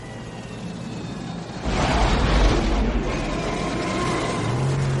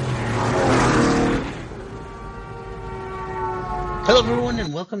everyone,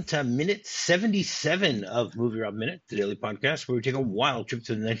 and welcome to minute 77 of MovieRob Minute, the daily podcast where we take a wild trip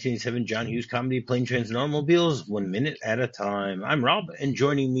to the 1987 John Hughes comedy Plane, Trains, and Automobiles, 1 minute at a time. I'm Rob, and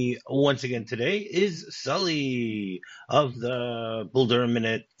joining me once again today is Sully of the Bull Durham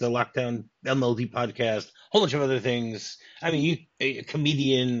Minute, the Lockdown MLD podcast, a whole bunch of other things. I mean, you, a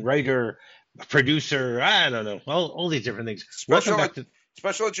comedian, writer, producer, I don't know, all these different things. Welcome back to...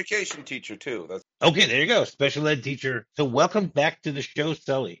 Special education teacher, too. Okay, there you go. Special ed teacher. So welcome back to the show,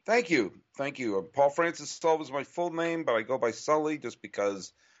 Sully. Thank you. Paul Francis Sullivan is my full name, but I go by Sully just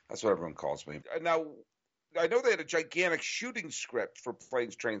because that's what everyone calls me. Now, I know they had a gigantic shooting script for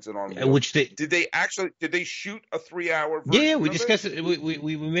Planes, Trains, and Automobiles. Which they... Did they shoot a 3-hour version? Yeah, we discussed it.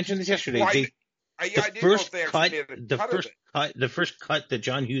 We mentioned this yesterday. Well, I didn't know if they actually made a cut of it. The first cut that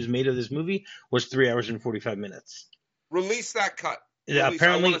John Hughes made of this movie was 3 hours and 45 minutes. Release that cut. Apparently,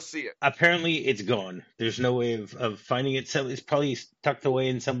 I want to see it. Apparently, it's gone. There's no way of finding it. So it's probably tucked away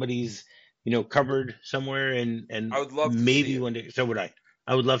in somebody's, cupboard somewhere. And I would love to maybe see it. One day. So would I.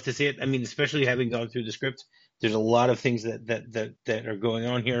 I would love to see it. I mean, especially having gone through the script, there's a lot of things that are going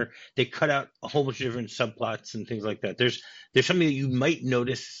on here. They cut out a whole bunch of different subplots and things like that. There's something that you might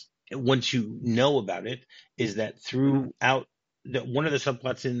notice once you know about it is that throughout one of the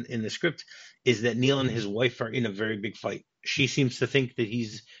subplots in the script is that Neil and his wife are in a very big fight. She seems to think that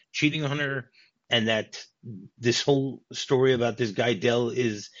he's cheating on her and that this whole story about this guy Dell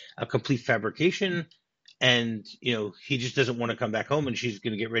is a complete fabrication. And, he just doesn't want to come back home and she's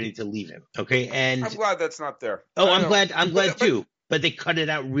going to get ready to leave him. Okay. And I'm glad that's not there. Oh, I'm glad too. But they cut it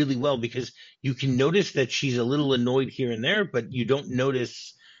out really well because you can notice that she's a little annoyed here and there, but you don't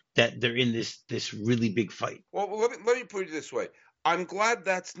notice that they're in this really big fight. Well, let me put it this way. I'm glad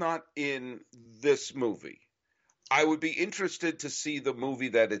that's not in this movie. I would be interested to see the movie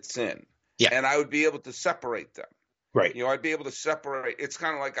that it's in. Yeah. And I would be able to separate them. Right. I'd be able to separate. It's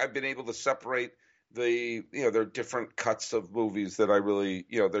kind of like I've been able to separate there are different cuts of movies that I really,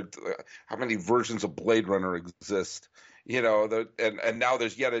 how many versions of Blade Runner exist, and now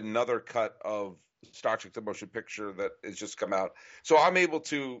there's yet another cut of Star Trek: The Motion Picture that has just come out. So I'm able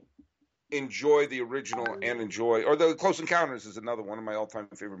to enjoy the original or the Close Encounters is another one of my all-time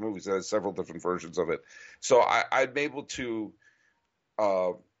favorite movies that has several different versions of it. So I'm able to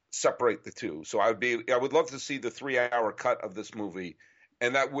separate the two. So I would love to see the 3-hour cut of this movie,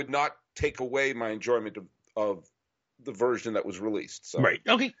 and that would not take away my enjoyment of the version that was released. So. Right.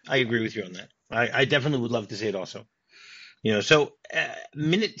 Okay. I agree with you on that. I definitely would love to see it also. So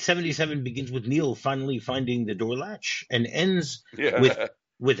minute 77 begins with Neil finally finding the door latch and ends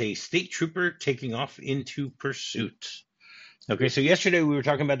with a state trooper taking off into pursuit. Okay, so yesterday we were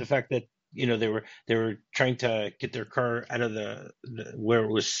talking about the fact that they were trying to get their car out of the where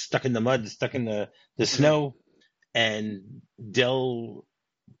it was stuck in the mud, stuck in the snow, and Dell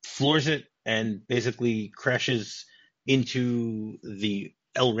floors it and basically crashes into the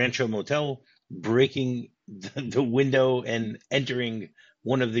El Rancho Motel, breaking the window and entering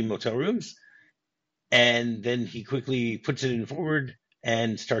one of the motel rooms. And then he quickly puts it in forward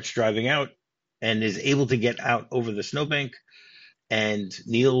and starts driving out and is able to get out over the snowbank. And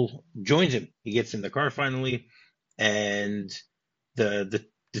Neil joins him. He gets in the car finally, and the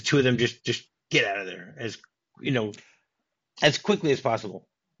two of them just get out of there as quickly as possible.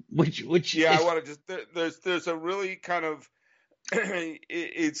 Which I want to just there's a really kind of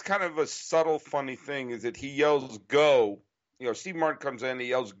it's kind of a subtle funny thing is that he yells go. Steve Martin comes in, he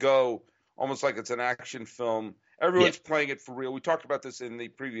yells go, almost like it's an action film. Everyone's playing it for real. We talked about this in the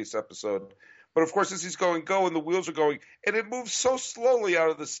previous episode. But, of course, as he's going, go, and the wheels are going, and it moves so slowly out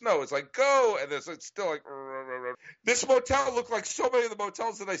of the snow. It's like, go, and it's still like, this motel looked like so many of the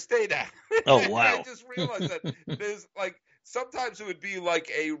motels that I stayed at. Oh, wow. I just realized that there's, sometimes it would be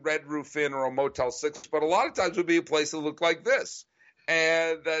like a Red Roof Inn or a Motel 6, but a lot of times it would be a place that looked like this.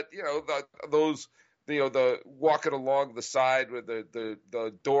 And that, the walking along the side where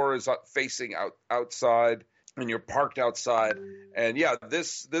the door is facing outside, and you're parked outside. And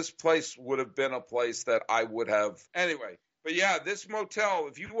this place would have been a place that I would have anyway. But this motel,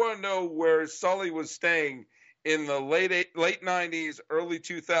 if you want to know where Sully was staying in the late 90s, early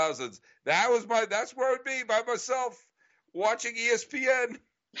 2000s, that's where it would be by myself watching ESPN.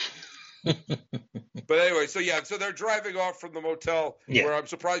 But anyway, so they're driving off from the motel where I'm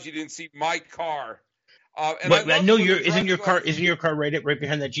surprised you didn't see my car. But I know isn't your car right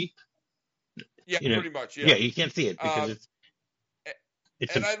behind that Jeep? Yeah, pretty much. Yeah, you can't see it because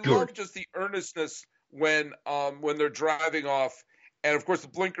it's and obscured. I love just the earnestness when they're driving off, and of course the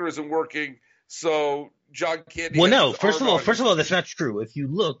blinker isn't working, so John Candy. Well, no. First of all, that's not true. If you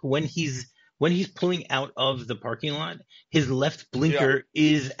look when he's when he's pulling out of the parking lot, his left Yeah. blinker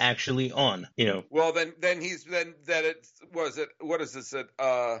is actually on. Well, then he's then that it was it. What is this?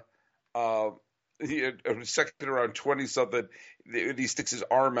 Uh, a second around 20 something, he sticks his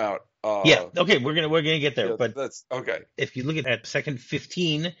arm out. Yeah. Okay. We're gonna get there, Yeah, but that's okay. if you look at second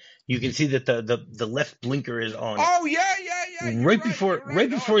 15, you can see that the left blinker is on. Oh yeah. You're right.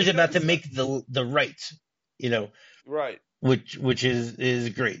 Right Oh, before he's about to make the right. Right. Which is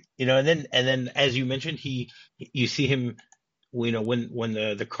great. And then as you mentioned, you see him. When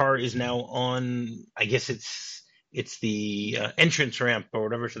the car is now on, I guess it's the entrance ramp or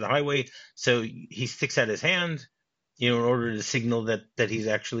whatever to the highway. So he sticks out his hand, in order to signal that he's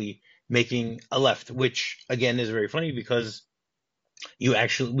actually making a left, which again is very funny because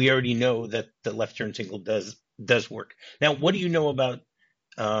we already know that the left turn signal does work. Now, what do you know about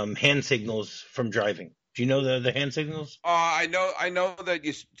hand signals from driving? Do you know the hand signals? I know that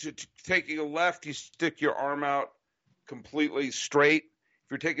taking a left, you stick your arm out completely straight.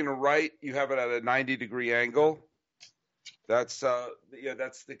 If you're taking a right, you have it at a 90-degree angle. That's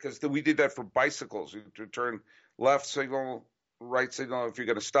because we did that for bicycles. You turn left signal, right signal. If you're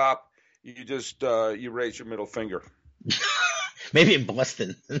going to stop, you just you raise your middle finger. Maybe in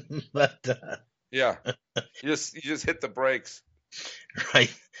Boston, but yeah, you just hit the brakes.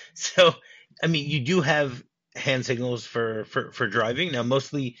 Right. So, I mean, you do have hand signals for driving. Now,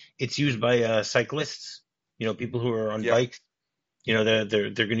 mostly it's used by cyclists, people who are on bikes. They're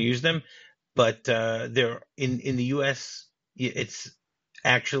going to use them. But they're in the U.S., it's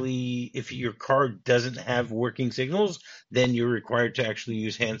actually, if your car doesn't have working signals, then you're required to actually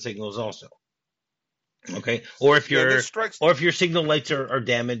use hand signals also. Okay, or if your signal lights are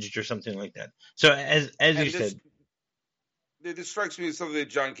damaged or something like that. So as you said, this strikes me as something that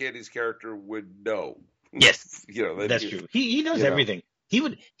John Candy's character would know. Yes, that's true. He knows everything. He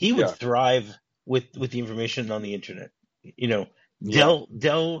would thrive with the information on the internet.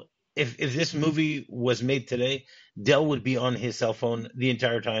 Dell. If this movie was made today, Dell would be on his cell phone the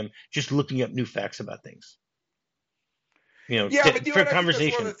entire time, just looking up new facts about things. For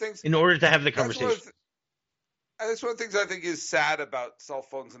conversation, in order to have the conversation. That's one of the things I think is sad about cell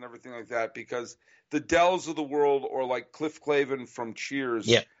phones and everything like that, because the Dells of the world, or like Cliff Clavin from Cheers,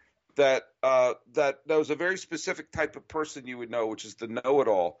 that was a very specific type of person you would know, which is the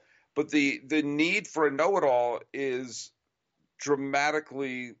know-it-all. But the need for a know-it-all is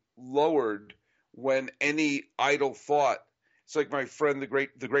dramatically lowered when any idle thought. It's like my friend, the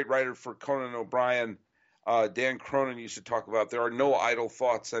great writer for Conan O'Brien, Dan Cronin, used to talk about. There are no idle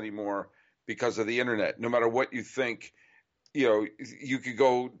thoughts anymore because of the internet. No matter what you think, you could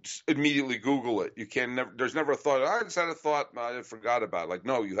go immediately Google it. You can there's never a thought. I just had a thought, I forgot about it. Like,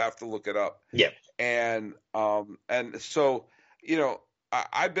 no, you have to look it up. Yeah. And so,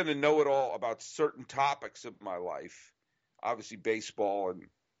 I've been a know-it-all about certain topics of my life, obviously baseball and,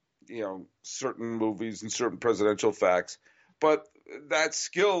 certain movies and certain presidential facts. But that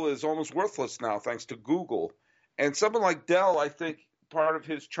skill is almost worthless now, thanks to Google. And someone like Dell, I think part of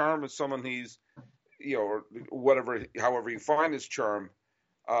his charm is someone he's, or whatever, however you find his charm,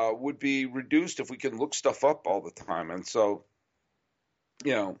 would be reduced if we can look stuff up all the time. And so,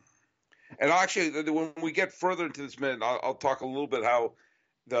 and actually, when we get further into this minute, I'll talk a little bit how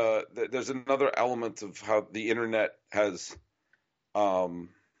there's another element of how the internet has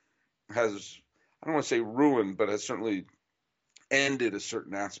I don't want to say ruined, but has certainly ended a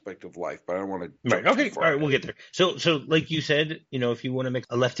certain aspect of life. But I don't want to. Right. Okay. All right. We'll get there. So like you said, if you want to make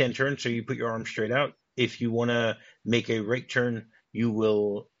a left-hand turn, so you put your arm straight out. If you want to make a right turn, you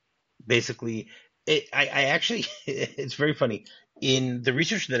will basically. I actually, it's very funny. In the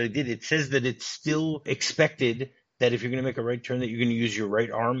research that I did, it says that it's still expected that if you're going to make a right turn, that you're going to use your right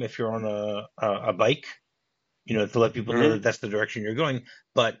arm if you're on a bike. To let people know that that's the direction you're going.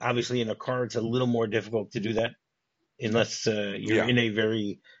 But obviously, in a car, it's a little more difficult to do that unless you're in a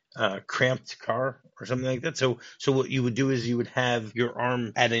very cramped car or something like that. So what you would do is you would have your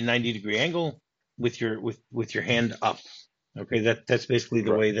arm at a 90-degree angle with your hand up. Okay, that's basically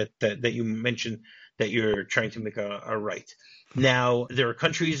the way that you mentioned that you're trying to make a right. Now, there are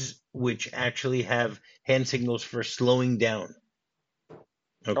countries which actually have hand signals for slowing down.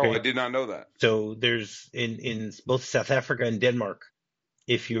 Okay. Oh, I did not know that. So there's in both South Africa and Denmark,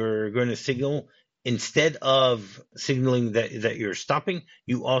 if you're going to signal, instead of signaling that you're stopping,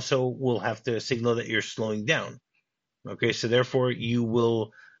 you also will have to signal that you're slowing down. Okay, so therefore you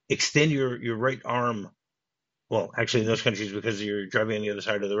will extend your right arm. Well, actually in those countries, because you're driving on the other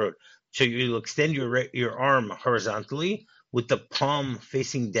side of the road. So you'll extend your arm horizontally with the palm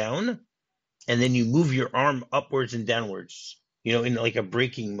facing down, and then you move your arm upwards and downwards, in like a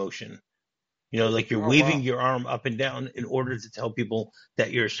braking motion. Like you're Oh waving wow. your arm up and down in order to tell people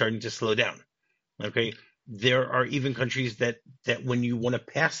that you're starting to slow down. Okay. There are even countries that when you want to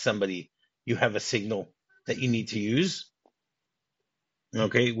pass somebody, you have a signal that you need to use.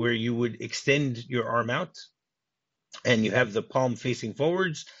 Okay, where you would extend your arm out and you have the palm facing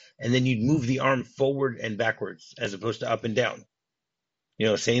forwards, and then you'd move the arm forward and backwards as opposed to up and down.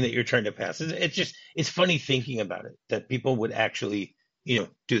 Saying that you're trying to pass. It's funny thinking about it that people would actually, do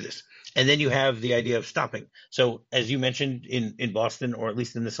this. And then you have the idea of stopping. So as you mentioned in Boston, or at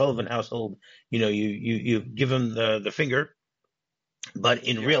least in the Sullivan household, you give them the finger, but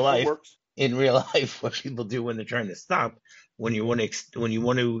Yeah, it works. in real life, what people do when they're trying to stop, when you want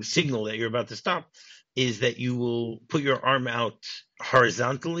to signal that you're about to stop, is that you will put your arm out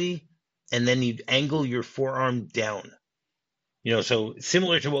horizontally, and then you angle your forearm down. So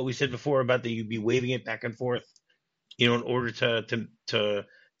similar to what we said before about that you'd be waving it back and forth, in order to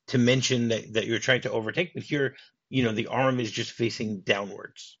mention that you're trying to overtake. But here, the arm is just facing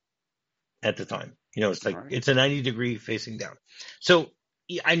downwards at the time. It's like Right. it's a 90-degree facing down. So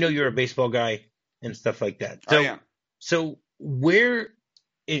I know you're a baseball guy and stuff like that. I am. So where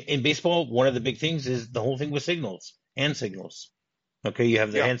in baseball, one of the big things is the whole thing with signals, hand signals. Okay, you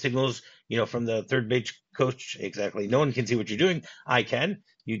have the Yeah. hand signals, from the third base coach. Exactly. No one can see what you're doing. I can.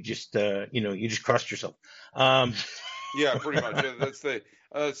 You just, you just crossed yourself. Yeah, pretty much. That's the.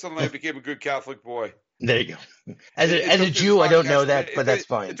 Suddenly, I became a good Catholic boy. There you go. As It a took this Jew, I don't know podcast. that, but that's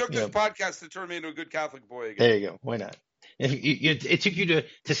fine. It took this podcast to turn me into a good Catholic boy again. There you go. Why not? It took you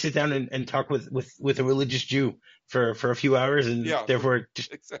to sit down and talk with a religious Jew for a few hours, and therefore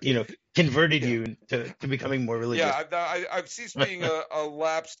just exactly. Converted you to becoming more religious. Yeah, I've ceased being a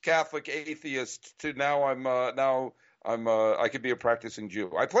lapsed Catholic atheist to now I'm I could be a practicing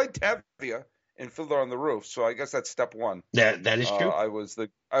Jew. I played Tevye in Fiddler on the Roof, so I guess that's step one. That is true. I was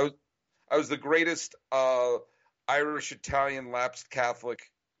the greatest Irish Italian lapsed Catholic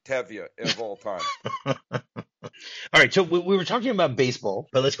Tevye of all time. All right, so we were talking about baseball,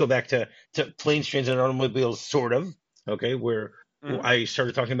 but let's go back to planes, trains, and automobiles, sort of. Okay, where I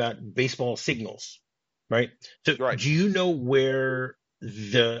started talking about baseball signals, right? So, do you know where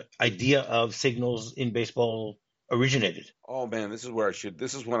the idea of signals in baseball originated? Oh man, this is where I should.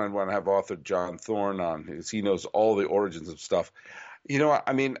 This is when I want to have author John Thorne on, because he knows all the origins of stuff.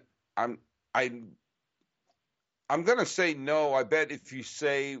 I mean, I'm gonna say no. I bet if you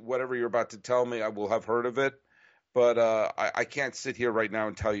say whatever you're about to tell me, I will have heard of it. But I can't sit here right now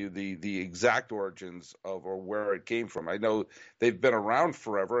and tell you the exact origins of or where it came from. I know they've been around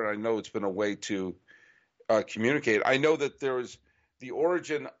forever, and I know it's been a way to communicate. I know that there was the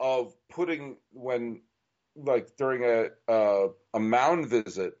origin of putting during a mound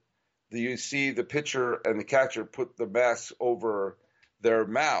visit, you see the pitcher and the catcher put the masks over their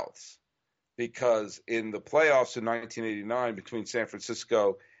mouths, because in the playoffs in 1989 between San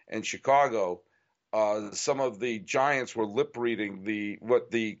Francisco and Chicago, some of the Giants were lip reading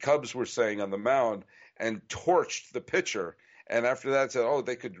what the Cubs were saying on the mound and torched the pitcher. And after that, said, "Oh,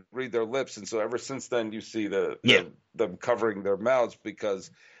 they could read their lips." And so ever since then, you see them covering their mouths,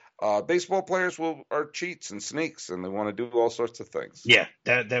 because baseball players are cheats and sneaks, and they want to do all sorts of things. Yeah,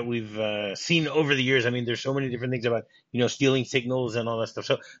 that we've seen over the years. I mean, there's so many different things about stealing signals and all that stuff.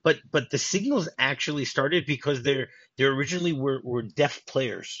 So, but the signals actually started because they originally were deaf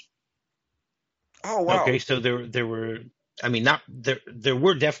players. Oh wow! Okay, so there were. I mean, not there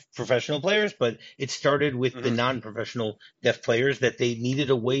were deaf professional players, but it started with the non-professional deaf players, that they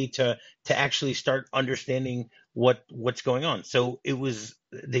needed a way to actually start understanding what's going on. So it was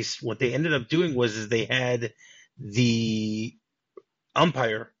what they ended up doing was they had the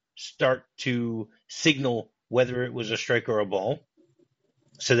umpire start to signal whether it was a strike or a ball,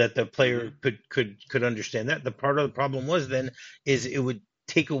 so that the player could understand that. The part of the problem was then is it would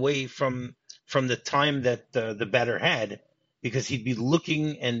take away from the time that the batter had, because he'd be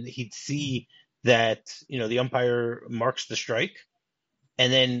looking and he'd see that the umpire marks the strike,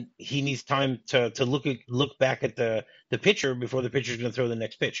 and then he needs time to look back at the pitcher before the pitcher's going to throw the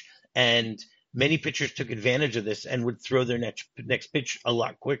next pitch. And many pitchers took advantage of this and would throw their next pitch a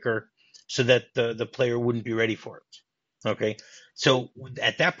lot quicker, so that the player wouldn't be ready for it. Okay, so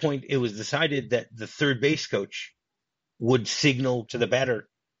at that point, it was decided that the third base coach would signal to the batter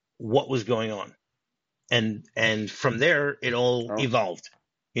what was going on, and from there it all evolved.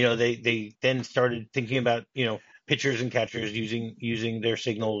 They then started thinking about pitchers and catchers using their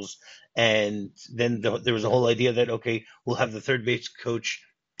signals, and then there was a whole idea that, okay, we'll have the third base coach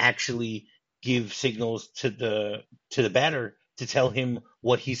actually give signals to the batter to tell him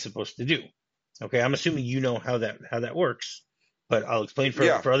what he's supposed to do. Okay, I'm assuming how that works, but I'll explain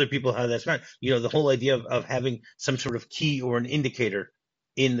Yeah. for other people how that's not. The whole idea of having some sort of key or an indicator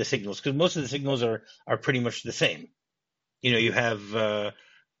in the signals, because most of the signals are pretty much the same. You have,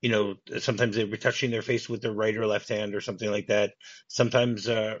 sometimes they're touching their face with their right or left hand or something like that. Sometimes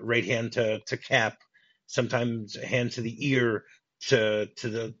right hand to cap, sometimes hand to the ear, to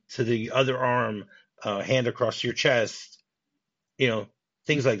the other arm, hand across your chest,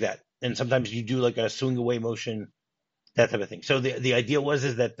 things like that. And sometimes you do like a swing away motion, that type of thing. So the idea was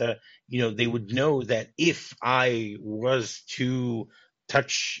is that they would know that if I was to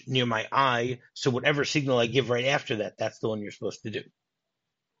touch near my eye, so whatever signal I give right after that, that's the one you're supposed to do.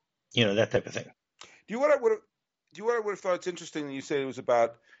 That type of thing. Do you what I would have? Do you what I would have thought? It's interesting that you say it was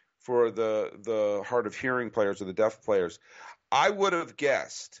about for the hard of hearing players or the deaf players. I would have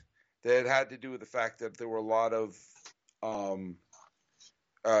guessed that it had to do with the fact that there were a lot of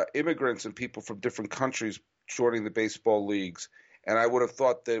immigrants and people from different countries joining the baseball leagues, and I would have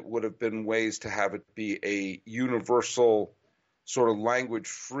thought that would have been ways to have it be a universal sort of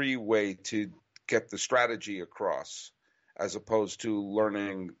language-free way to get the strategy across, as opposed to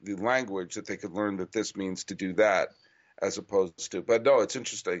learning the language that they could learn that this means to do that, as opposed to. But no, it's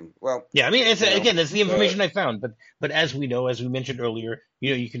interesting. Well, yeah, I mean, again, that's the information I found. But as we know, as we mentioned earlier,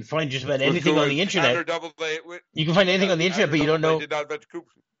 you can find just about anything on the internet. You can find anything on the internet, but you don't know.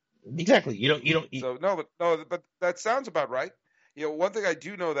 Exactly. You don't. So no, but that sounds about right. One thing I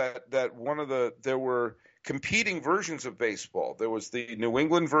do know that there were competing versions of baseball. There was the New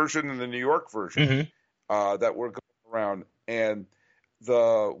England version and the New York version that were going around, and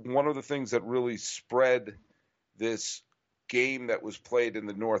one of the things that really spread this game that was played in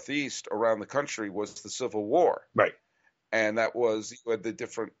the Northeast around the country was the Civil War, right? And that was you had the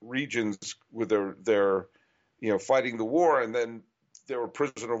different regions with their fighting the war, and then there were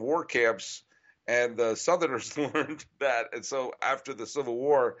prisoner of war camps, and the Southerners learned that. And so after the Civil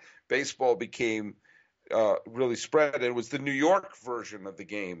War, baseball became really spread. And it was the New York version of the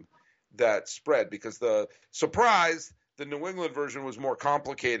game that spread because the New England version was more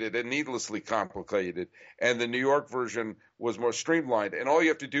complicated and needlessly complicated, and the New York version was more streamlined. And all you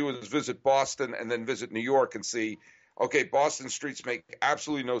have to do is visit Boston and then visit New York and see, okay, Boston streets make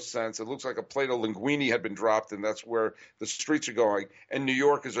absolutely no sense. It looks like a plate of linguine had been dropped, and that's where the streets are going. And New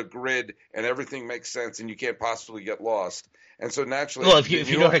York is a grid, and everything makes sense, and you can't possibly get lost. And so naturally, well, if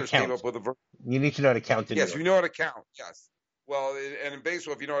you know how to count, you need to know how to count. Yes, you know how to count. Yes. Well, and in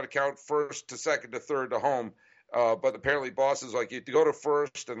baseball, if you know how to count first to second to third to home, but apparently Boston's like you have to go to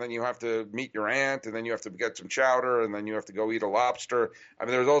first, and then you have to meet your aunt, and then you have to get some chowder, and then you have to go eat a lobster. I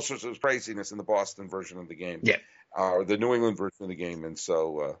mean, there's all sorts of craziness in the Boston version of the game. Yeah. Or the New England version of the game, and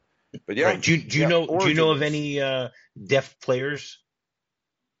so, but yeah. Right. Do you know of any deaf players?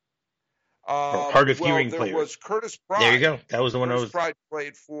 Hard of hearing players. There was Curtis Pride. There you go. That was the one Curtis Pride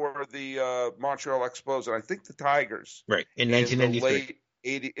played for the Montreal Expos and I think the Tigers. Right in 1993.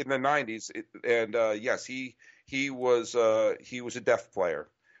 In the 90s, and yes, he was a deaf player.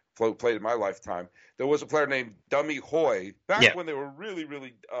 Played in my lifetime. There was a player named Dummy Hoy back when they were really,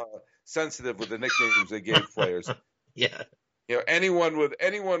 really sensitive with the nicknames they gave players. Yeah. Anyone with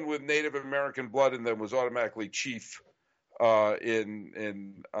Native American blood in them was automatically chief.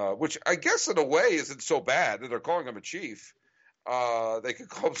 Which I guess in a way isn't so bad that they're calling him a chief. They could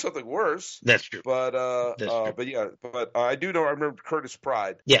call him something worse. That's true. But That's true. but I do know. I remember Curtis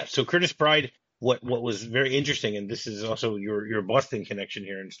Pride. Yeah. So Curtis Pride. What was very interesting, and this is also your Boston connection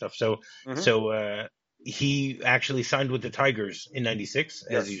here and stuff. So he actually signed with the Tigers in '96,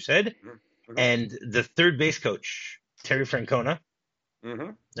 as you said, and the third base coach Terry Francona,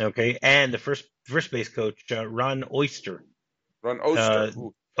 okay, and the first base coach Ron Oster. Ron Oster,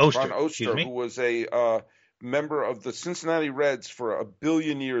 who was a member of the Cincinnati Reds for 1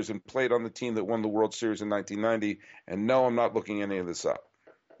 billion years and played on the team that won the World Series in 1990. And no, I'm not looking any of this up.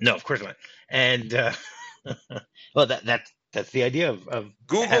 No, of course not. And well, that's the idea of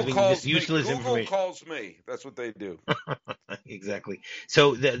Google having calls this useless me. information. Google calls me. That's what they do. Exactly.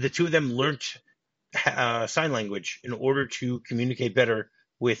 So the two of them learned sign language in order to communicate better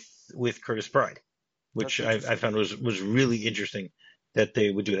with Curtis Pride, which I found was really interesting that they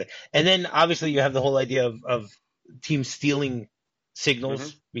would do that. And then obviously you have the whole idea of teams stealing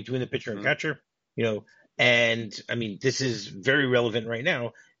signals between the pitcher and catcher. And I mean this is very relevant right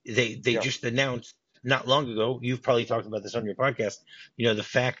now. They just announced not long ago, you've probably talked about this on your podcast, the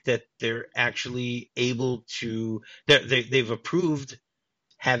fact that they're actually able to, they've approved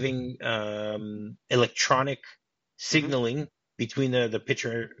having electronic signaling between the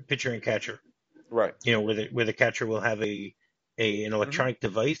pitcher and catcher. Right. Where the catcher will have an electronic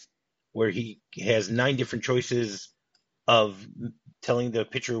device where he has 9 different choices of telling the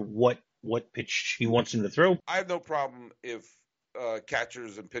pitcher what pitch he wants him to throw. I have no problem if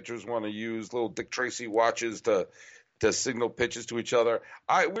catchers and pitchers want to use little Dick Tracy watches to signal pitches to each other.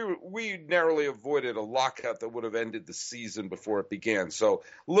 We narrowly avoided a lockout that would have ended the season before it began. So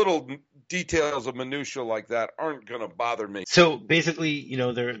little details of minutia like that aren't going to bother me. So basically,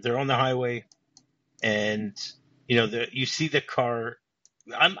 they're on the highway, and you see the car.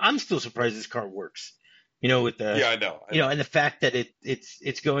 I'm still surprised this car works. With the I know. And the fact that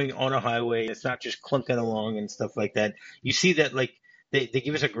it's going on a highway, it's not just clunking along and stuff like that. You see that, like, they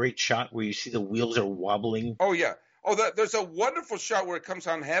give us a great shot where you see the wheels are wobbling. Oh yeah. Oh, there's a wonderful shot where it comes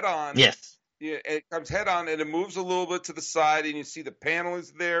on head on. Yes. Yeah, it comes head on and it moves a little bit to the side, and you see the panel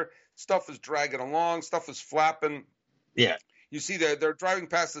is there. Stuff is dragging along. Stuff is flapping. Yeah. You see they're driving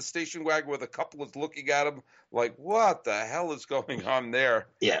past the station wagon where the couple is looking at them like, what the hell is going on there?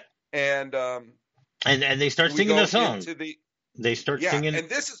 Yeah. And they start singing the song. They start singing. And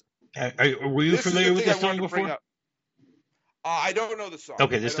this is. Were you familiar with the song before? I don't know the song.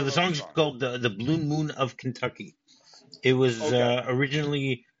 Okay, so the song's called the Blue Moon of Kentucky. It was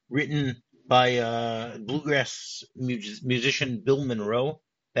originally written by bluegrass musician Bill Monroe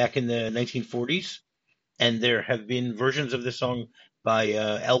back in the 1940s, and there have been versions of this song by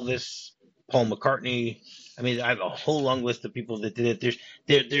Elvis, Paul McCartney. I mean, I have a whole long list of people that did it.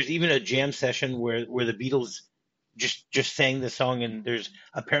 There's even a jam session where the Beatles just sang the song, and there's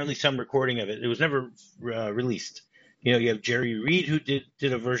apparently some recording of it. It was never released. You have Jerry Reed who did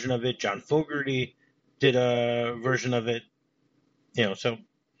a version of it. John Fogerty did a version of it. So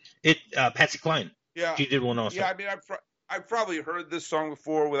Patsy Cline. Yeah, she did one also. Yeah, I mean, I've probably heard this song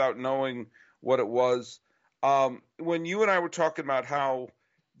before without knowing what it was. When you and I were talking about how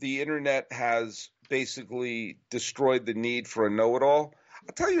the internet has basically destroyed the need for a know-it-all,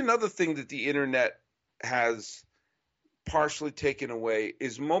 I'll tell you another thing that the internet has partially taken away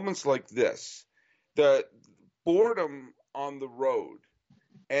is moments like this. The boredom on the road.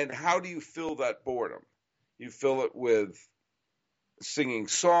 And how do you fill that boredom? You fill it with singing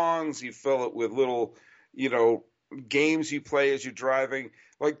songs. You fill it with little, games you play as you're driving.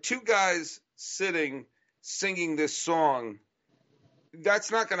 Like two guys sitting, singing this song.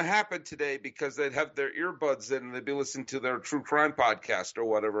 That's not going to happen today because they'd have their earbuds in and they'd be listening to their true crime podcast or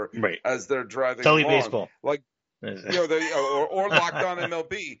whatever as they're driving Telly along. Baseball. Like, or Locked On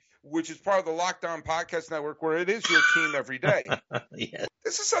MLB, which is part of the Locked On Podcast Network, where it is your team every day. Yes.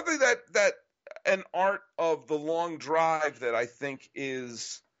 This is something that an art of the long drive that I think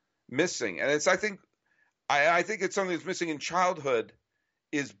is missing, and I think it's something that's missing in childhood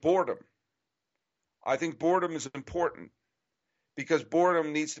is boredom. I think boredom is important because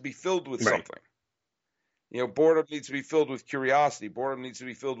boredom needs to be filled with something. Boredom needs to be filled with curiosity. Boredom needs to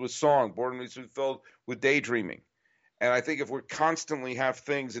be filled with song. Boredom needs to be filled with daydreaming. And I think if we constantly have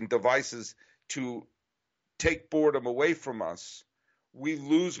things and devices to take boredom away from us, we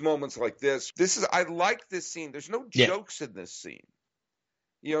lose moments like this. I like this scene. There's no jokes in this scene.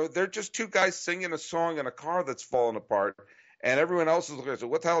 They're just two guys singing a song in a car that's falling apart, and everyone else is looking at it.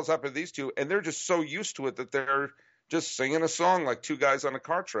 What the hell is up with these two? And they're just so used to it that they're just singing a song like two guys on a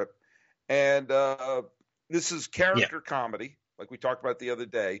car trip. And this is character comedy. Like we talked about the other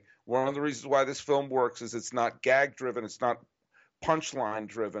day, one of the reasons why this film works is it's not gag-driven, it's not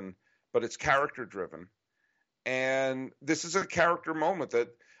punchline-driven, but it's character-driven. And this is a character moment that,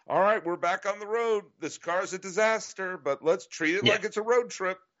 all right, we're back on the road. This car's a disaster, but let's treat it like it's a road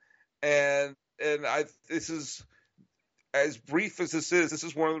trip. And this is, as brief as this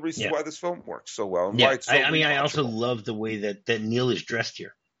is one of the reasons why this film works so well. And why it's so I also love the way that Neil is dressed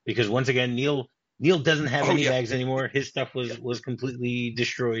here. Because once again, Neil doesn't have any bags anymore. His stuff was completely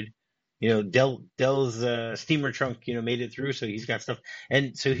destroyed. Dell's steamer trunk, made it through, so he's got stuff.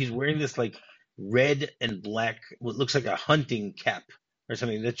 And so he's wearing this like red and black, what looks like a hunting cap or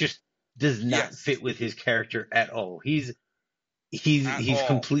something that just does not fit with his character at all. He's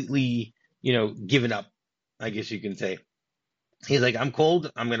completely, given up, I guess you can say. He's like, I'm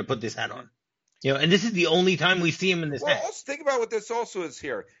cold, I'm going to put this hat on. And this is the only time we see him in this hat. Well, let's think about what this also is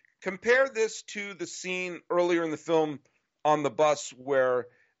here. Compare this to the scene earlier in the film on the bus where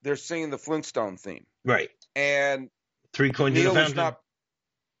they're singing the Flintstone theme. Right. And 3 coins in the fountain.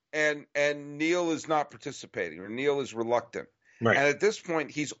 And Neil is not participating, or Neil is reluctant. Right. And at this point,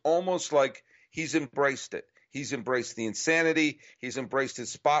 he's almost like he's embraced it. He's embraced the insanity. He's embraced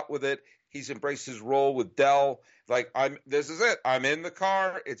his spot with it. He's embraced his role with Dell. Like, this is it. I'm in the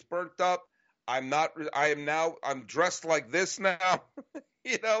car. It's burnt up. I'm dressed like this now.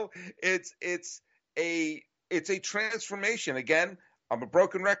 It's a transformation. Again, I'm a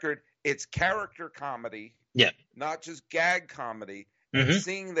broken record. it's character comedy, not just gag comedy. And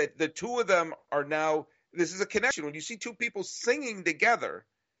seeing that the two of them are now, this is a connection. When you see two people singing together,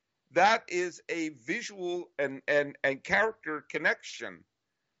 that is a visual and character connection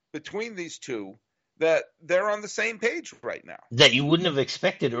between these two, that they're on the same page right now. That you wouldn't have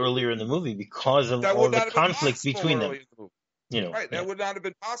expected earlier in the movie because of all the conflict between them. That would not have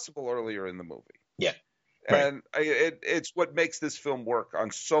been possible earlier in the movie. Yeah. And it's what makes this film work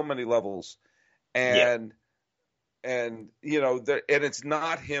on so many levels. And it's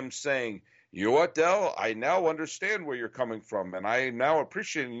not him saying, "You know what, Del? I now understand where you're coming from, and I now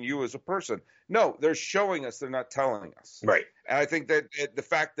appreciate you as a person." No, they're showing us; they're not telling us. Right. And I think that the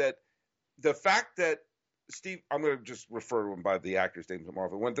fact that Steve, I'm going to just refer to him by the actor's name more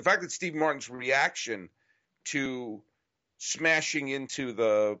often. When the fact that Steve Martin's reaction to smashing into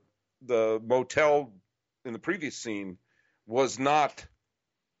the motel in the previous scene was not,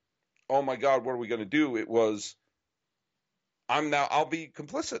 "Oh my God, what are we going to do?" It was, I'll be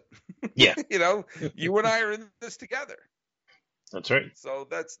complicit. Yeah. You and I are in this together. That's right. So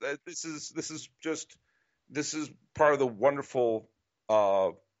this is part of the wonderful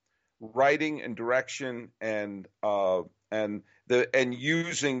writing and direction and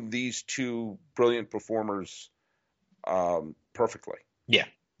using these two brilliant performers perfectly. Yeah,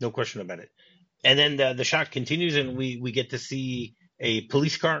 no question about it. And then the shot continues, and we get to see a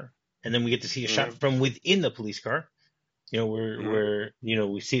police car, and then we get to see a shot from within the police car. Where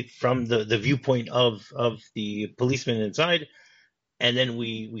we see it from the viewpoint of the policeman inside, and then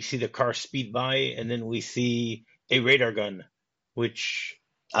we see the car speed by, and then we see a radar gun, which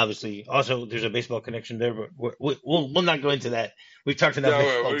obviously also there's a baseball connection there, but we'll not go into that. We've talked enough.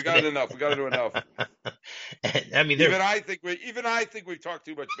 No, we got enough. We got to do enough. I mean, even I think we've talked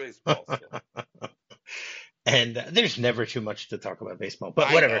too much baseball. So. And there's never too much to talk about baseball,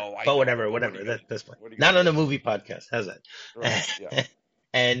 but whatever. That's fine. Not on a movie podcast. How's that? Right, yeah.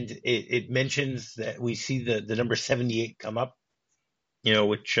 And it mentions that we see the number 78 come up,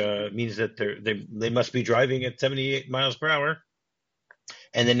 which means that they must be driving at 78 miles per hour.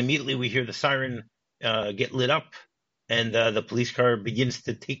 And then immediately we hear the siren get lit up, and the police car begins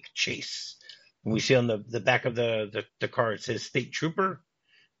to take chase. And we see on the back of the car it says State Trooper,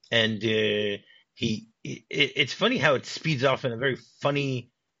 and it's funny how it speeds off in a very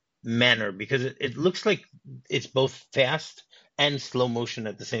funny manner, because it looks like it's both fast and slow motion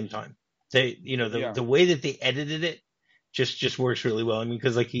at the same time. The way that they edited it just works really well. I mean,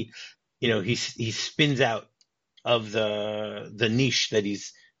 because like he spins out of the niche that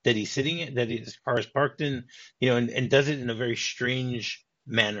he's sitting in, that his car is parked in, and does it in a very strange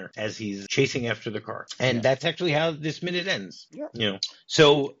manner as he's chasing after the car. And that's actually how this minute ends. Yeah.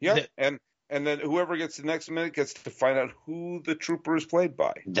 So and then whoever gets the next minute gets to find out who the trooper is played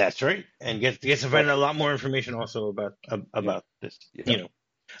by. That's right, and gets to find out a lot more information also about this. Yeah.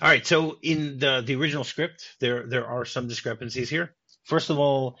 All right. So in the original script, there are some discrepancies here. First of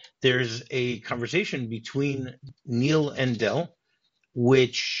all, there's a conversation between Neil and Del,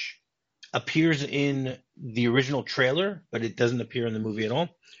 which appears in the original trailer, but it doesn't appear in the movie at all,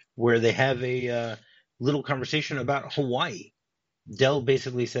 where they have a little conversation about Hawaii. Del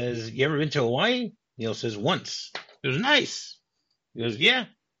basically says, "You ever been to Hawaii?" Neil says, "Once." It was nice. He goes, "Yeah."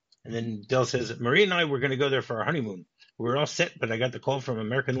 And then Del says, "Marie and I were going to go there for our honeymoon. We were all set, but I got the call from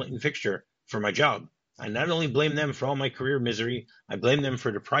American Light and Fixture for my job. I not only blame them for all my career misery, I blame them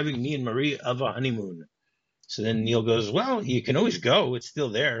for depriving me and Marie of a honeymoon." So then Neil goes, "Well, you can always go. It's still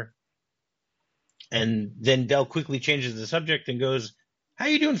there." And then Del quickly changes the subject and goes, "How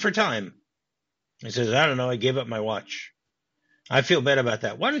you doing for time?" He says, "I don't know. I gave up my watch. I feel bad about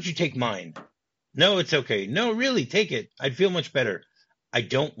that. Why don't you take mine?" "No, it's okay." "No, really, take it. I'd feel much better." "I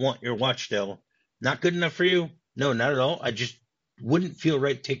don't want your watch, Del." "Not good enough for you?" "No, not at all. I just wouldn't feel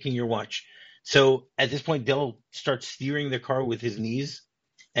right taking your watch." So at this point, Del starts steering the car with his knees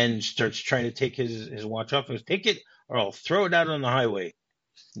and starts trying to take his watch off. He goes, "Take it or I'll throw it out on the highway."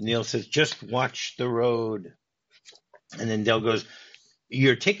 Neil says, "Just watch the road." And then Del goes,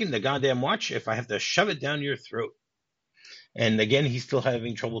 "You're taking the goddamn watch if I have to shove it down your throat." And again, he's still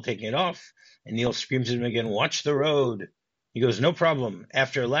having trouble taking it off. And Neil screams at him again, "Watch the road." He goes, "No problem.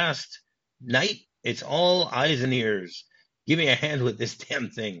 After last night, it's all eyes and ears. Give me a hand with this damn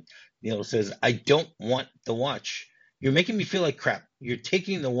thing." Neil says, "I don't want the watch. You're making me feel like crap. You're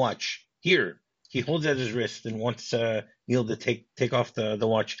taking the watch. Here." He holds out his wrist and wants Neil to take off the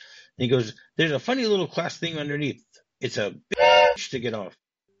watch. And he goes, "There's a funny little class thing underneath. It's a bitch to get off."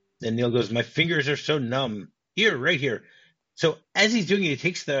 Then Neil goes, "My fingers are so numb. Here, right here." So as he's doing it, he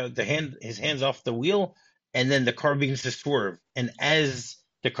takes his hands off the wheel, and then the car begins to swerve. And as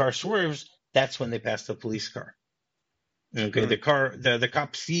the car swerves, that's when they pass the police car. Okay, Mm. the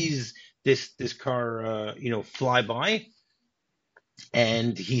cop sees this car, fly by,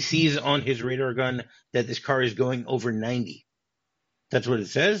 and he sees on his radar gun that this car is going over 90. That's what it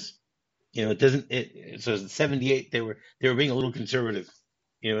says. It doesn't. It says 78. They were being a little conservative,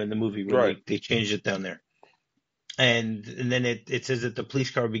 in the movie when Right. they changed it down there, and then it says that the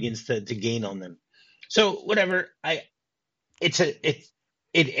police car begins to gain on them. So whatever.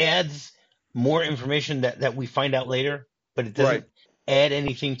 It adds more information that we find out later, but it Right. doesn't add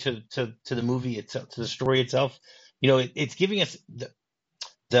anything to the movie itself, to the story itself. It's giving us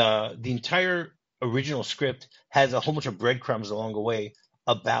the entire original script has a whole bunch of breadcrumbs along the way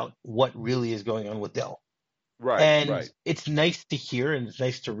about what really is going on with Dell. Right. And Right. it's nice to hear and it's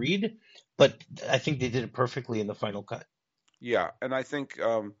nice to read, but I think they did it perfectly in the final cut. Yeah, and I think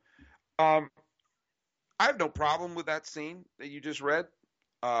I have no problem with that scene that you just read.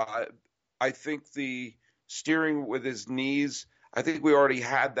 Uh, I think the steering with his knees. I think we already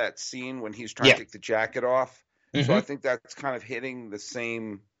had that scene when he's trying to Yeah. take the jacket off. So I Hmm. think that's kind of hitting the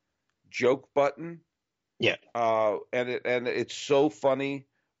same joke button. Yeah. And it's so funny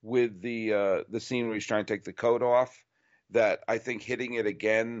with the scene where he's trying to take the coat off that I think hitting it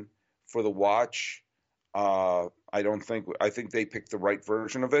again for the watch. I think they picked the right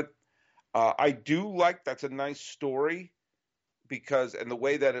version of it. I do like that's a nice story because and the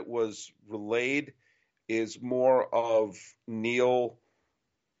way that it was relayed is more of Neil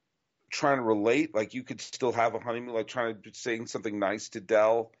trying to relate. Like you could still have a honeymoon, like trying to saying something nice to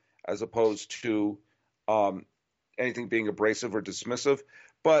Dell as opposed to um, anything being abrasive or dismissive.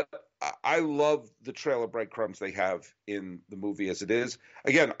 But I love the trail of breadcrumbs they have in the movie as it is.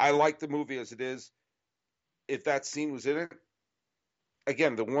 Again, I like the movie as it is. If that scene was in it,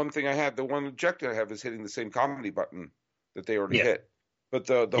 again, the one objective I have is hitting the same comedy button that they already Yeah. hit. But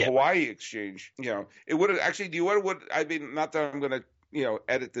the Yeah. Hawaii exchange, it would have actually. Do you know what? I mean, not that I'm going to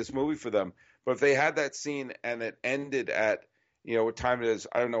edit this movie for them, but if they had that scene and it ended at what time it is,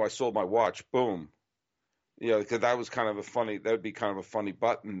 I don't know. I sold my watch. Boom. Because that was kind of that would be kind of a funny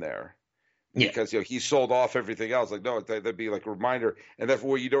button there. Yeah. Because he sold off everything else. Like no, that'd be like a reminder, and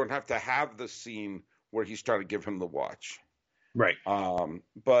therefore you don't have to have the scene where he's trying to give him the watch. Right.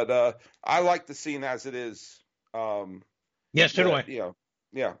 But I like the scene as it is. Yes, so do That I.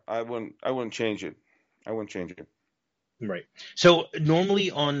 yeah, I wouldn't change it. I wouldn't change it. Right. So normally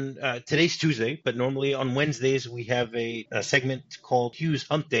on today's Tuesday, but normally on Wednesdays we have a segment called Hughes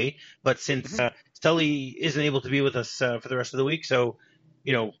Hump Day. But since Mhm. Sully isn't able to be with us for the rest of the week, so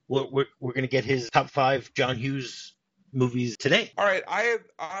we're going to get his top 5 John Hughes movies today. All right,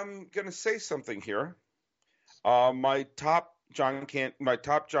 I'm gonna say something here. My top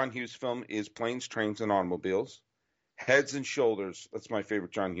John Hughes film is Planes, Trains, and Automobiles. Heads and Shoulders. That's my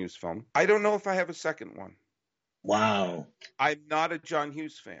favorite John Hughes film. I don't know if I have a second one. Wow. I'm not a John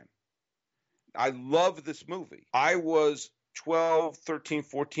Hughes fan. I love this movie. I was 12, 13,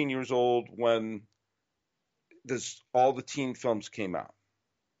 14 years old when all the teen films came out.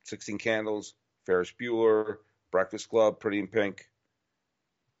 16 Candles, Ferris Bueller, Breakfast Club, Pretty in Pink.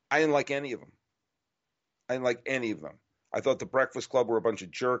 I didn't like any of them. I thought the Breakfast Club were a bunch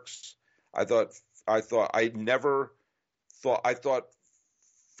of jerks. I thought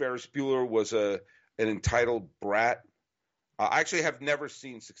Ferris Bueller was an entitled brat. I actually have never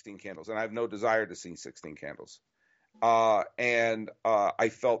seen 16 Candles, and I have no desire to see 16 Candles. I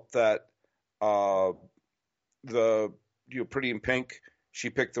felt that the Pretty in Pink, she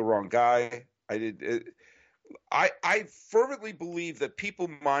picked the wrong guy. I fervently believe that people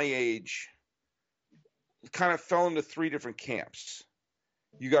my age kind of fell into 3 different camps.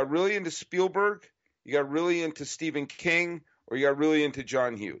 You got really into Spielberg, you got really into Stephen King, or you got really into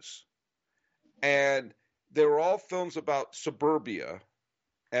John Hughes. And they were all films about suburbia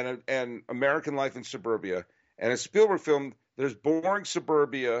and American life in suburbia. And a Spielberg film, there's boring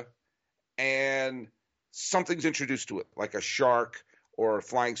suburbia and something's introduced to it, like a shark or a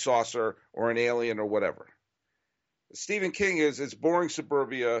flying saucer or an alien or whatever. Stephen King it's boring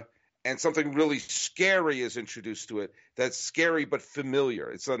suburbia and something really scary is introduced to it. That's scary but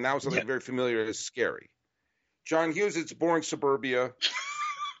familiar. It's now something very familiar is scary. John Hughes, it's boring suburbia.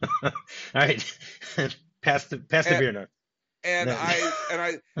 All right. Pass the beer now. And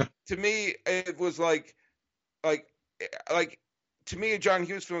I to me it was like to me a John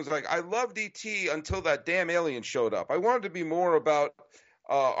Hughes film was like I loved E.T. until that damn alien showed up. I wanted to be more about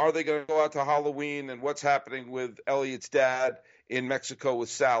are they going to go out to Halloween and what's happening with Elliot's dad in Mexico with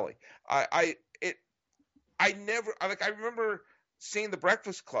Sally. I remember seeing The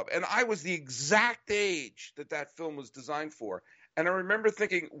Breakfast Club, and I was the exact age that film was designed for, And I remember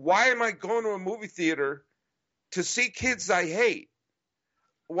thinking, why am I going to a movie theater to see kids I hate?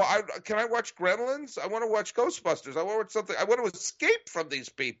 Well, can I watch Gremlins? I want to watch Ghostbusters. I want to watch something. I want to escape from these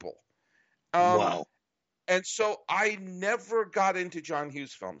people. Wow. And so I never got into John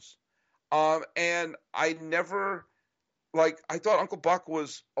Hughes films. And I never, I thought Uncle Buck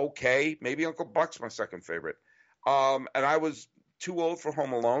was okay. Maybe Uncle Buck's my second favorite. And I was too old for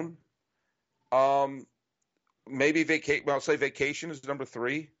Home Alone. Maybe I'll say Vacation is number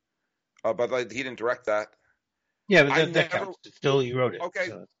 3. But he didn't direct that. Yeah, but that counts. Still, he wrote it. Okay,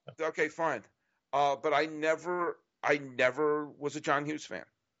 so. okay, fine. But I never was a John Hughes fan.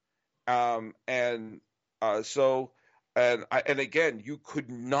 And again, you could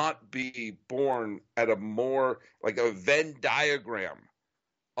not be born at a more like a Venn diagram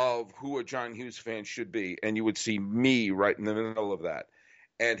of who a John Hughes fan should be, and you would see me right in the middle of that.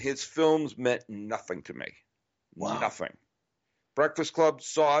 And his films meant nothing to me. Wow. Nothing. Breakfast Club,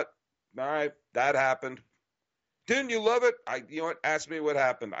 saw it. All right, that happened. Didn't you love it? You know what? Ask me what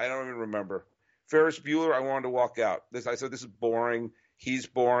happened. I don't even remember. Ferris Bueller, I wanted to walk out. I said, this is boring. He's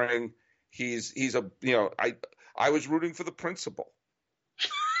boring. He's a, I was rooting for the principal,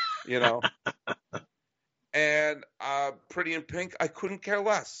 and Pretty in Pink, I couldn't care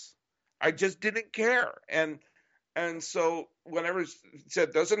less. I just didn't care. And so whenever he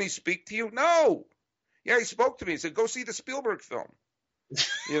said, doesn't he speak to you? No. Yeah, he spoke to me. He said, go see the Spielberg film.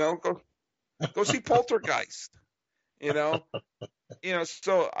 Go see Poltergeist. So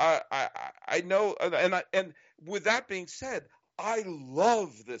I know, and with that being said, I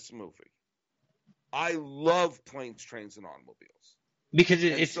love this movie. I love Planes, Trains, and Automobiles because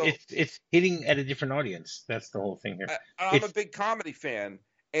it's hitting at a different audience. That's the whole thing here. I'm a big comedy fan,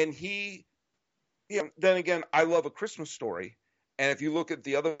 and then again, I love A Christmas Story, and if you look at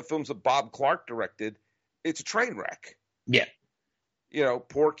the other films that Bob Clark directed, it's a train wreck. Yeah.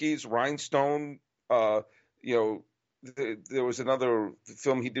 Porky's, Rhinestone. There was another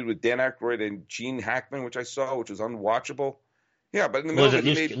film he did with Dan Aykroyd and Gene Hackman, which I saw, which was unwatchable. Yeah, but in the middle of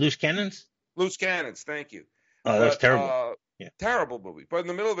it, Loose Cannons? Loose Cannons, thank you. Oh, that's terrible. Terrible movie. But in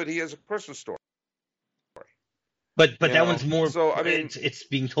the middle of it, he has A Christmas Story. But that one's more. So I mean, it's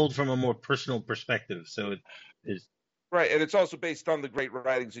being told from a more personal perspective. So it is right, and it's also based on the great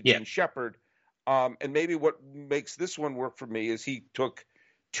writings of Gene Shepard. And maybe what makes this one work for me is he took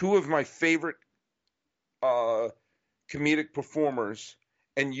 2 of my favorite comedic performers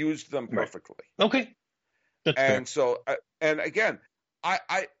and used them perfectly. Right. Okay. That's and fair. So, and again,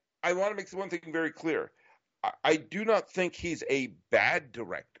 I want to make one thing very clear. I do not think he's a bad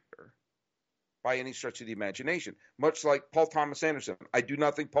director by any stretch of the imagination, much like Paul Thomas Anderson. I do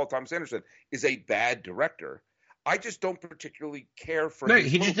not think Paul Thomas Anderson is a bad director. I just don't particularly care for him.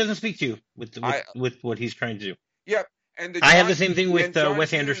 He just doesn't speak to you with what he's trying to do. Yeah. And I have the same thing with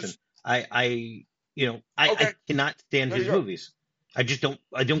Wes Anderson. I cannot stand his movies. I just don't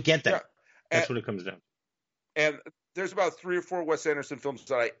get that. That's what it comes down to. And there's about 3 or 4 Wes Anderson films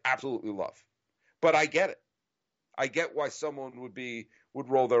that I absolutely love. But I get it. I get why someone would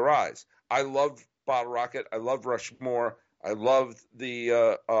roll their eyes. I love Bottle Rocket. I love Rushmore. I loved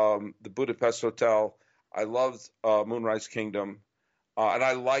the Budapest Hotel. I loved Moonrise Kingdom. And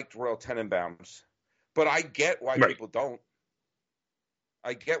I liked Royal Tenenbaums. But I get why people don't.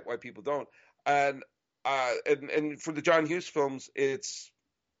 I get why people don't. And for the John Hughes films, it's,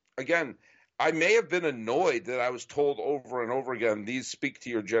 again, I may have been annoyed that I was told over and over again, these speak to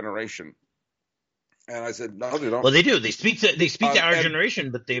your generation. And I said, no, they don't. Well, they do. They speak to our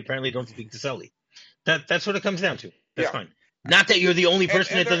generation, but they apparently don't speak to Sully. That's what it comes down to. That's fine. Not that you're the only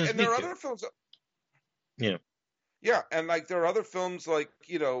person that doesn't speak to. And there are other films. Yeah. Yeah, and there are other films like,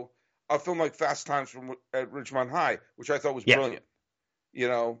 a film like Fast Times at Ridgemont High, which I thought was brilliant.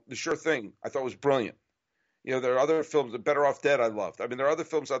 The Sure Thing, I thought was brilliant. There are other films, Better Off Dead, I loved. I mean, there are other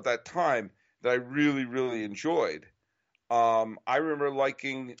films at that time that I really, really enjoyed. I remember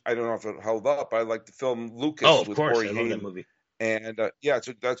liking, I don't know if it held up, I liked the film Lucas with Corey Haim. I love that movie. And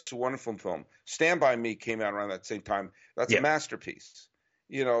that's a wonderful film. Stand By Me came out around that same time. That's a masterpiece.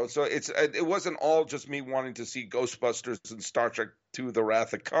 So it wasn't all just me wanting to see Ghostbusters and Star Trek II: The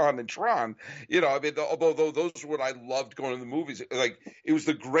Wrath of Khan and Tron. Although those were what I loved going to the movies. Like, it was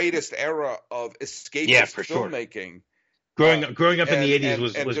the greatest era of escapist filmmaking. Sure. Growing up in the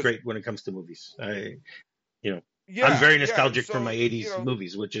 80s was great when it comes to movies. I'm very nostalgic for my 80s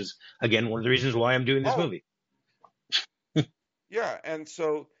movies, which is, again, one of the reasons why I'm doing this movie. Yeah, and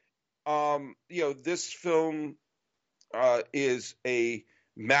so, this film is a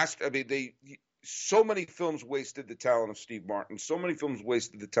master. I mean, so many films wasted the talent of Steve Martin. So many films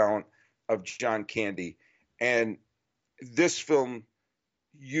wasted the talent of John Candy, and this film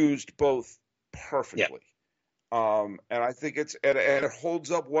used both Yeah. perfectly. And I think and it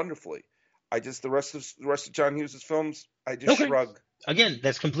holds up wonderfully. The rest of John Hughes' films, I just Okay. shrug. Again,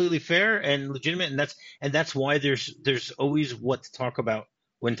 that's completely fair and legitimate, and that's why there's always what to talk about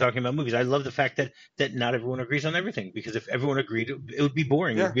when talking about movies. I love the fact that not everyone agrees on everything, because if everyone agreed, it would be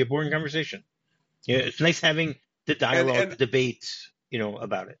boring. It would Yeah, be a boring conversation. Yeah, it's nice having the dialogue, and the debate,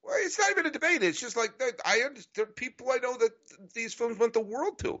 about it. well, it's not even a debate. It's just like I understand people I know that these films meant the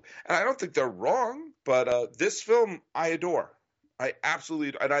world to, and I don't think they're wrong. But this film I adore. I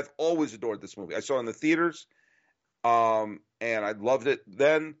absolutely, and I've always adored this movie. I saw it in the theaters, and I loved it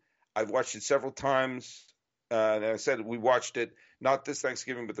then. I've watched it several times, and I said we watched it not this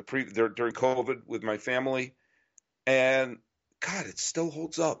Thanksgiving, but during COVID with my family, and God, it still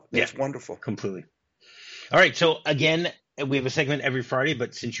holds up. Yeah, It's wonderful. completely. All right, so again, we have a segment every Friday,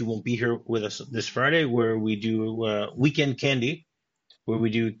 but since you won't be here with us this Friday, where we do Weekend Candy, where we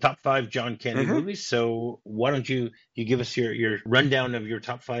do top five John Candy Hmm. movies. So why don't you give us your rundown of your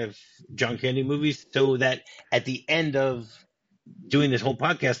top five John Candy movies, so that at the end of doing this whole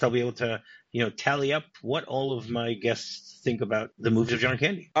podcast, I'll be able to tally up what all of my guests think about the movies of John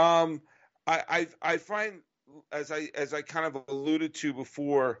Candy. I find, as I kind of alluded to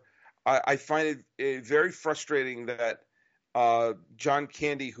before, I find it very frustrating that John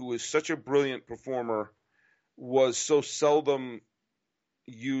Candy, who is such a brilliant performer, was so seldom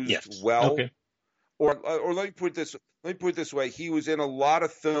used Yes. well. Okay. Or let me put it this way: he was in a lot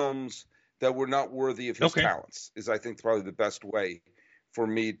of films that were not worthy of his Okay. talents. Is I think probably the best way for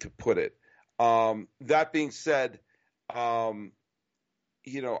me to put it. That being said, um,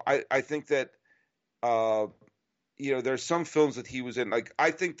 I think that uh, there's some films that he was in. Like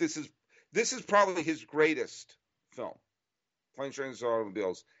I think this is probably his greatest film, Planes, Trains, and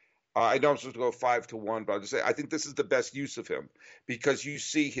Automobiles. I know I'm supposed to go 5-1, but I'll just say I think this is the best use of him because you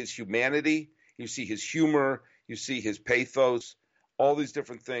see his humanity, you see his humor, you see his pathos, all these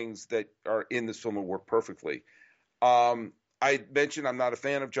different things that are in this film and work perfectly. I mentioned I'm not a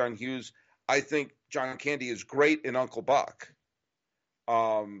fan of John Hughes. I think John Candy is great in Uncle Buck.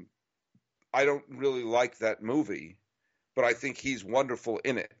 Um, I don't really like that movie, but I think he's wonderful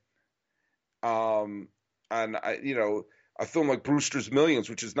in it. Um, and a film like Brewster's Millions,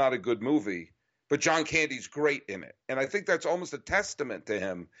 which is not a good movie, but John Candy's great in it. And I think that's almost a testament to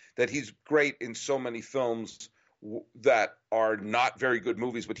him that he's great in so many films that are not very good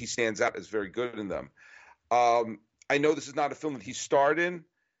movies, but he stands out as very good in them. I know this is not a film that he starred in,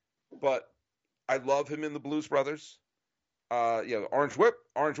 but I love him in the Blues Brothers. Orange Whip,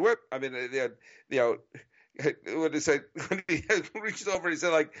 Orange Whip. I mean, they had, when he said when he reached over, he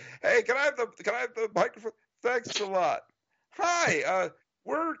said like, "Hey, can I have the microphone? Thanks a lot. Hi,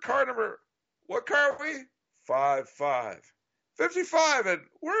 we're car number. What car are we? 55, 55, and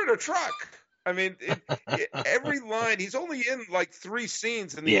we're in a truck." I mean, every line. He's only in like 3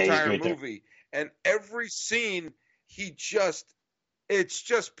 scenes in the Yeah, he's entire great there. movie, and every scene it's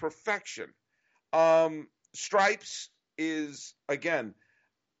just perfection. Stripes is again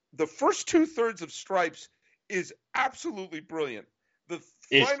the first 2/3 of Stripes is absolutely brilliant. The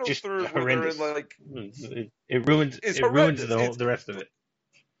It's final just third where they're in horrendous. like It ruins is it ruins horrendous. the rest of it.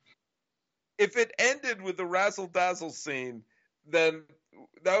 If it ended with the razzle dazzle scene, then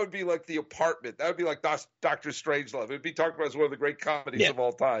that would be like The Apartment. That would be like Doctor Strangelove. It would be talked about as one of the great comedies Yeah. of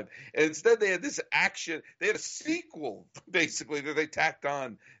all time. And instead, they had this action. They had a sequel basically that they tacked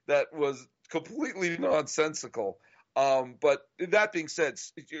on that was completely nonsensical. But that being said,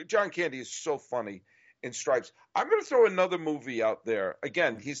 John Candy is so funny in Stripes. I'm going to throw another movie out there.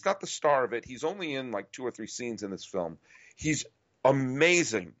 Again, he's not the star of it. He's only in like 2 or 3 scenes in this film. He's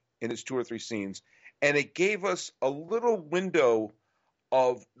amazing in his 2 or 3 scenes, and it gave us a little window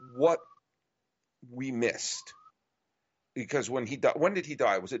of what we missed. Because when did he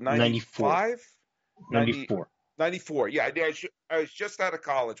die? Was it 94. 95? 94. 94. Yeah, I was just out of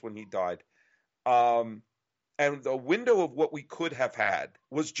college when he died. And the window of what we could have had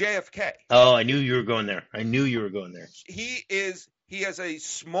was JFK. Oh, I knew you were going there. He has a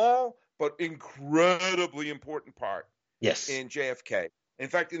small but incredibly important part Yes. in JFK. In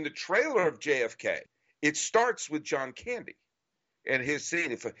fact, in the trailer of JFK, it starts with John Candy and his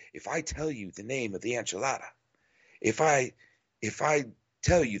scene. If I tell you the name of the enchilada, if I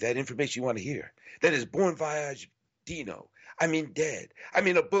tell you that information you want to hear, that is bon voyage Dino. I mean dead. I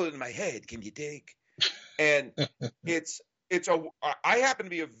mean a bullet in my head. Can you dig? And I happen to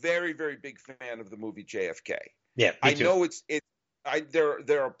be a very, very big fan of the movie JFK. Yeah, me too. I know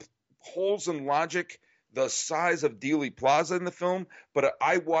there are holes in logic the size of Dealey Plaza in the film, but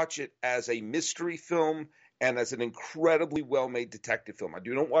I watch it as a mystery film and as an incredibly well-made detective film. I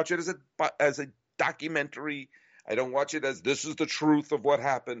do not watch it as a documentary. I don't watch it as this is the truth of what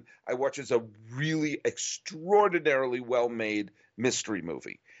happened. I watch it as a really extraordinarily well-made mystery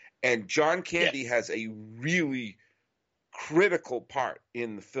movie. And John Candy has a really critical part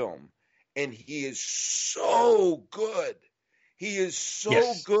in the film, and he is so good. He is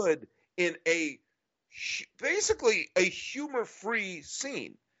so good in basically a humor-free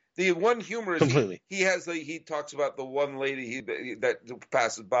scene. The one humor is he talks about the one lady that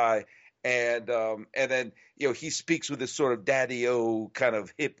passes by, and then he speaks with this sort of daddy-o kind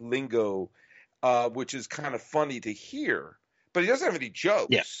of hip lingo, which is kind of funny to hear, but he doesn't have any jokes.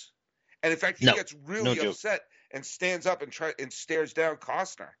 Yeah. And in fact, he gets really upset and stands up and stares down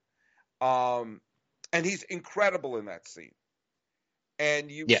Costner. And he's incredible in that scene.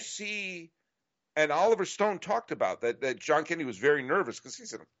 And you see, and Oliver Stone talked about that John Candy was very nervous because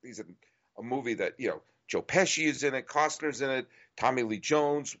he's in a movie that, Joe Pesci is in it, Costner's in it, Tommy Lee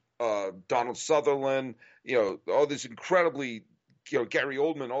Jones, Donald Sutherland, all these incredibly, Gary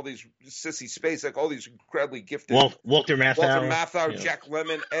Oldman, all these Sissy Spacek, all these incredibly gifted Walter Matthau, Jack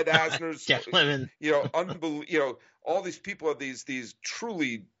Lemmon, Ed Asner's, Jack Lemmon, all these people are these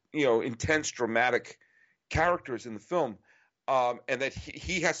truly, intense, dramatic characters in the film, and that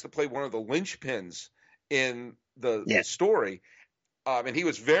he has to play one of the linchpins in the story, and he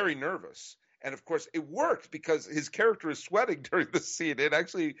was very nervous. And of course, it worked because his character is sweating during the scene. It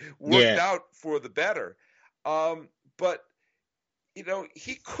actually worked out for the better. But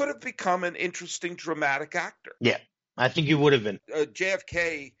he could have become an interesting dramatic actor. Yeah, I think he would have been.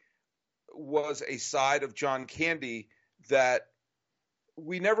 JFK was a side of John Candy that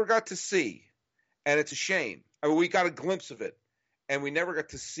we never got to see, and it's a shame. I mean, we got a glimpse of it, and we never got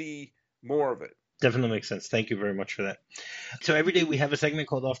to see more of it. Definitely makes sense. Thank you very much for that. So every day we have a segment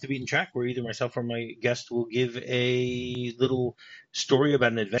called Off the Beaten Track, where either myself or my guest will give a little story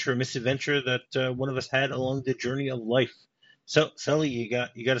about an adventure or misadventure that one of us had along the journey of life. So, Sully, you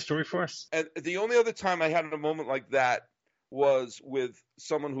got a story for us? And the only other time I had a moment like that was with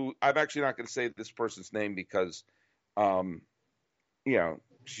someone who I'm actually not going to say this person's name because,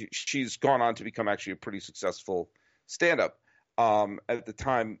 she's gone on to become actually a pretty successful stand-up. At the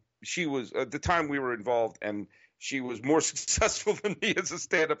time we were involved, and she was more successful than me as a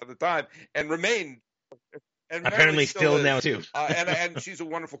stand-up at the time, and remained. And apparently still now too. and she's a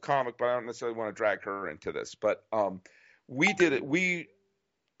wonderful comic, but I don't necessarily want to drag her into this. But we did it.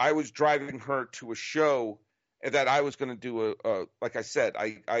 I was driving her to a show that I was going to do like I said,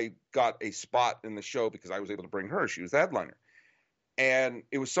 I got a spot in the show because I was able to bring her. She was the headliner. And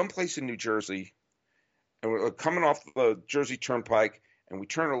it was someplace in New Jersey. And we're coming off the Jersey Turnpike, and we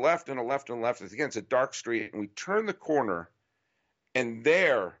turn a left and a left and a left. Again, it's a dark street, and we turn the corner, and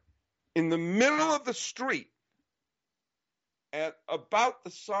there, in the middle of the street, at about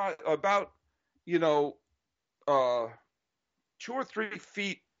the size, 2 or 3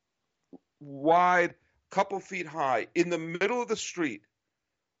 feet wide, couple feet high, in the middle of the street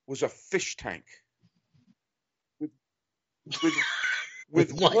was a fish tank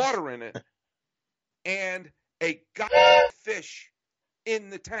with water in it and a fish in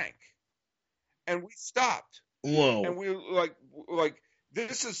the tank. And we stopped. Whoa. And we were like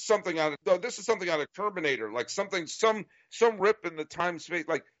this is something out of Terminator, like some rip in the time space.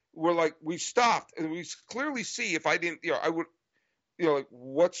 Like we stopped, and we clearly see, if I didn't, I would, like,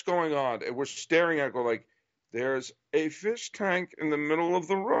 what's going on? And we're staring at it, go like, there's a fish tank in the middle of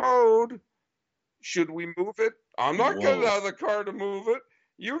the road. Should we move it? I'm not getting out of the car to move it.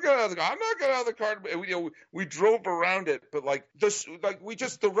 You get out of the car. I'm not getting out of the car. We drove around it, but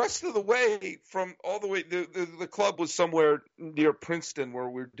the rest of the way from all the way, the club was somewhere near Princeton where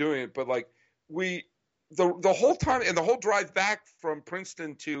we were doing it. But the whole time, and the whole drive back from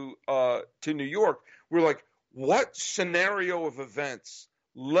Princeton to New York, we're like, what scenario of events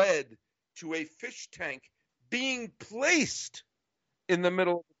led to a fish tank being placed in the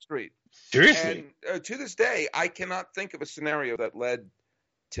middle of the street? Seriously? And to this day, I cannot think of a scenario that led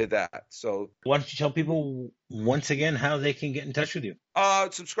to that. So why don't you tell people once again how they can get in touch with you?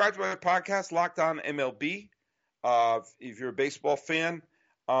 Subscribe to my podcast, Locked On MLB. If you're a baseball fan,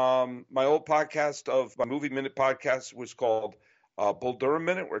 my old podcast of my Movie Minute podcast was called Bull Durham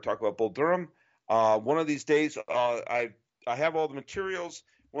Minute, where I talk about Bull Durham. One of these days, I have all the materials.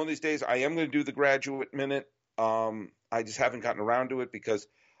 One of these days, I am going to do the Graduate Minute. I just haven't gotten around to it because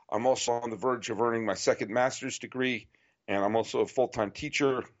I'm also on the verge of earning my second master's degree, and I'm also a full-time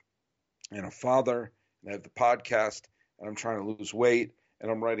teacher and a father, and I have the podcast, and I'm trying to lose weight,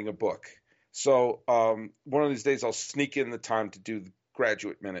 and I'm writing a book. So one of these days I'll sneak in the time to do the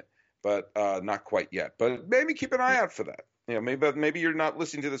Graduate Minute. but not quite yet. But maybe keep an eye out for that. Maybe you're not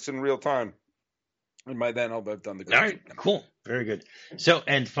listening to this in real time, and by then I'll have done the. All right, cool, very good. So,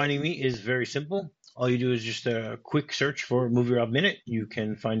 and finding me is very simple. All you do is just a quick search for MovieRob Minute. You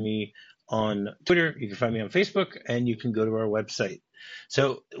can find me on Twitter, you can find me on Facebook, and you can go to our website.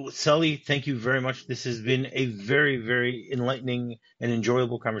 So, Sully, thank you very much. This has been a very, very enlightening and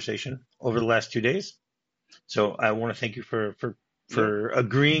enjoyable conversation over the last 2 days. So, I want to thank you for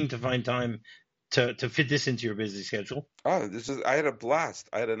agreeing to find time to fit this into your busy schedule. Oh, I had a blast.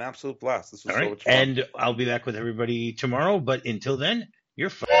 I had an absolute blast. This was so much fun. And I'll be back with everybody tomorrow. But until then, you're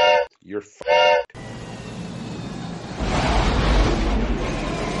fucked. You're fucked.